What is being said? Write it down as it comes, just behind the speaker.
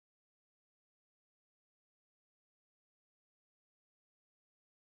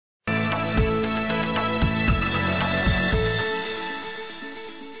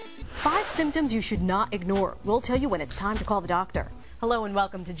symptoms you should not ignore. We'll tell you when it's time to call the doctor. Hello and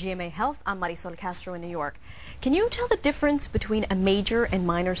welcome to GMA Health. I'm Marisol Castro in New York. Can you tell the difference between a major and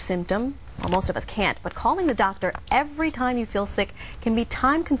minor symptom? Well, most of us can't, but calling the doctor every time you feel sick can be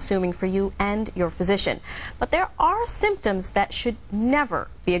time-consuming for you and your physician. But there are symptoms that should never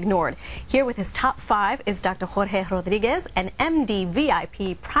be ignored. Here with his top 5 is Dr. Jorge Rodriguez, an MD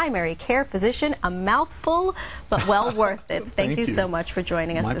VIP primary care physician. A mouthful, but well worth it. Thank you so much for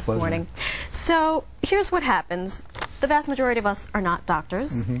joining us this morning. So here's what happens. The vast majority of us are not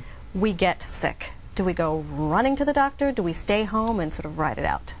doctors. We get sick. Do we go running to the doctor? Do we stay home and sort of ride it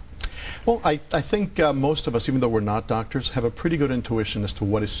out? Well, I think most of us, even though we're not doctors, have a pretty good intuition as to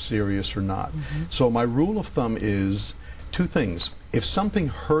what is serious or not. So my rule of thumb is 2 things. If something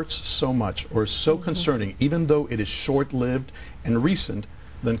hurts so much or is so concerning, even though it is short-lived and recent,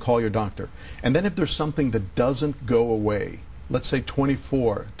 then call your doctor. And then if there's something that doesn't go away, let's say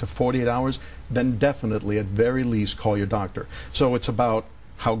 24 to 48 hours, then definitely, at very least, call your doctor. So it's about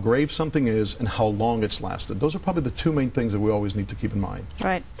how grave something is and how long it's lasted. Those are probably the 2 main things that we always need to keep in mind.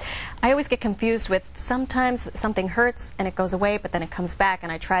 Right. I always get confused with sometimes something hurts and it goes away, but then it comes back,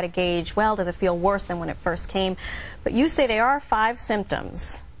 and I try to gauge, well, does it feel worse than when it first came? But you say there are 5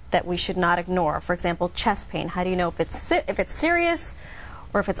 symptoms that we should not ignore. For example, chest pain. How do you know if it's serious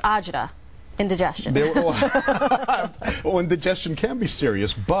or if it's agita, indigestion? Well, indigestion can be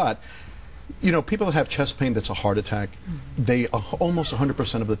serious, but you know, people that have chest pain that's a heart attack, they almost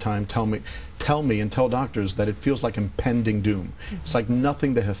 100% of the time tell me and tell doctors that it feels like impending doom. It's like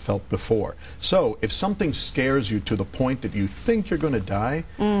nothing they have felt before. So if something scares you to the point that you think you're going to die,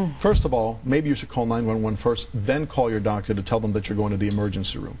 first of all, maybe you should call 911 first, then call your doctor to tell them that you're going to the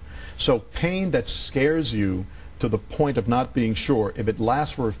emergency room. So pain that scares you to the point of not being sure, if it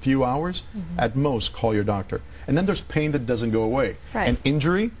lasts for a few hours, at most call your doctor. And then there's pain that doesn't go away. Right. An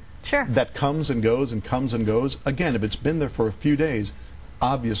injury that comes and goes and comes and goes. Again, if it's been there for a few days,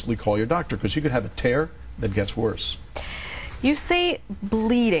 obviously call your doctor, because you could have a tear that gets worse. You say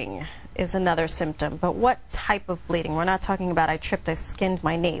bleeding is another symptom, but what type of bleeding? We're not talking about I tripped, I skinned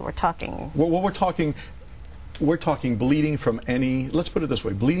my knee. We're talking... Well, we're talking bleeding from any, let's put it this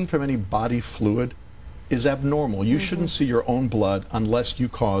way, bleeding from any body fluid is abnormal. You shouldn't see your own blood unless you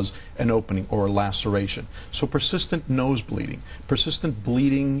cause an opening or a laceration. So persistent nose bleeding, persistent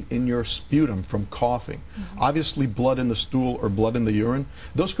bleeding in your sputum from coughing, obviously blood in the stool or blood in the urine,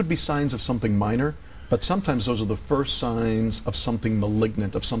 those could be signs of something minor, but sometimes those are the first signs of something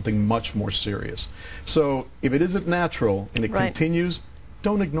malignant, of something much more serious. So if it isn't natural and it continues,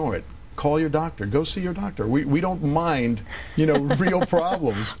 don't ignore it. Call your doctor. Go see your doctor. We don't mind, you know, real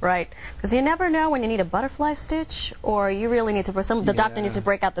problems. Right. Because you never know when you need a butterfly stitch or you really need to, the doctor needs to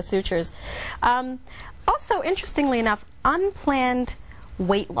break out the sutures. Also, interestingly enough, unplanned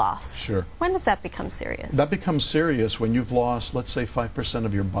weight loss. Sure. When does that become serious? That becomes serious when you've lost, let's say, 5%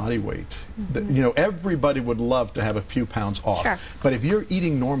 of your body weight. You know, everybody would love to have a few pounds off. Sure. But if you're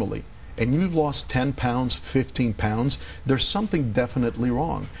eating normally, and you've lost 10 pounds, 15 pounds, there's something definitely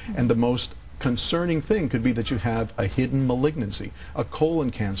wrong. And the most concerning thing could be that you have a hidden malignancy, a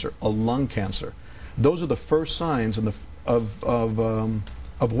colon cancer, a lung cancer. Those are the first signs of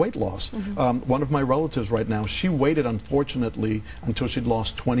weight loss. One of my relatives right now, she waited, unfortunately, until she'd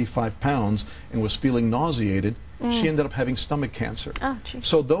lost 25 pounds and was feeling nauseated. She ended up having stomach cancer.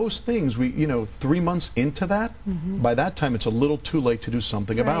 So those things, you know, 3 months into that, by that time it's a little too late to do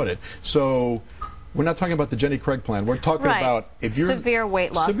something about it. So we're not talking about the Jenny Craig plan. We're talking about if you're severe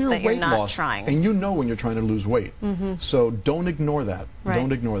weight loss that you're not trying. And you know when you're trying to lose weight. So don't ignore that.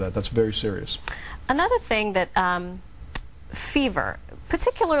 Don't ignore that. That's very serious. Another thing that fever,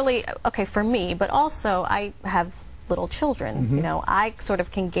 particularly, okay, for me, but also I have little children. You know, I sort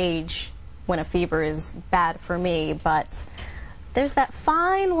of can gauge when a fever is bad for me, but there's that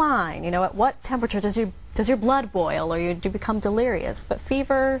fine line, you know, at what temperature does your blood boil or do you become delirious? But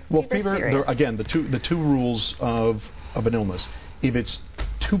fever, serious. Again, the two rules of an illness. If it's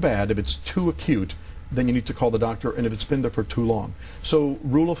too bad, if it's too acute, then you need to call the doctor, and if it's been there for too long. So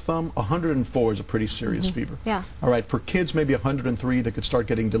rule of thumb, 104 is a pretty serious fever. Yeah. All right, for kids, maybe 103, they could start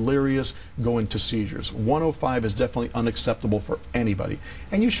getting delirious, go into seizures. 105 is definitely unacceptable for anybody.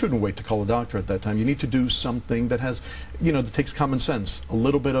 And you shouldn't wait to call a doctor at that time. You need to do something that has, you know, that takes common sense. A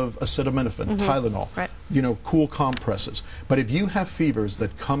little bit of acetaminophen, Tylenol, you know, cool compresses. But if you have fevers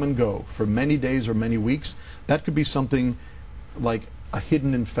that come and go for many days or many weeks, that could be something like a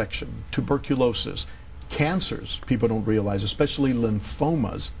hidden infection, tuberculosis. Cancers, people don't realize, especially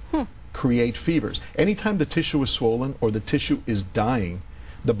lymphomas, create fevers. Anytime the tissue is swollen or the tissue is dying,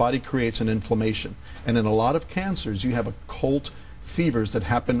 the body creates an inflammation. And in a lot of cancers, you have occult fevers that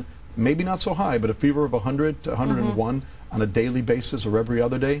happen maybe not so high, but a fever of 100 to 101 on a daily basis or every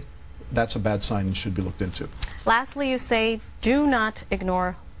other day, that's a bad sign and should be looked into. Lastly, you say do not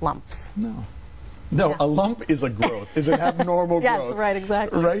ignore lumps. No. No, a lump is a growth, is an abnormal growth. Yes, right,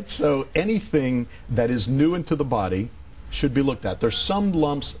 exactly. Right? So anything that is new into the body should be looked at. There's some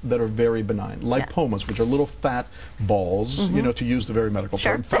lumps that are very benign, lipomas, which are little fat balls, you know, to use the very medical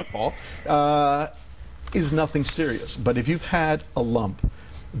term, fat ball, is nothing serious. But if you've had a lump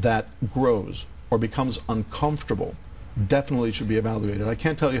that grows or becomes uncomfortable, definitely should be evaluated. I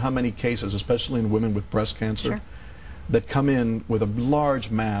can't tell you how many cases, especially in women with breast cancer, that come in with a large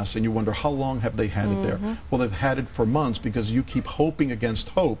mass and you wonder how long have they had it there. Well, they've had it for months because you keep hoping against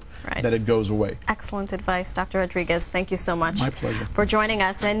hope that it goes away. Excellent advice, Dr. Rodriguez. Thank you so much. My pleasure. For joining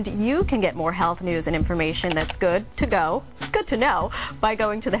us. And you can get more health news and information that's good to know, by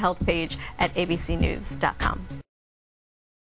going to the health page at abcnews.com.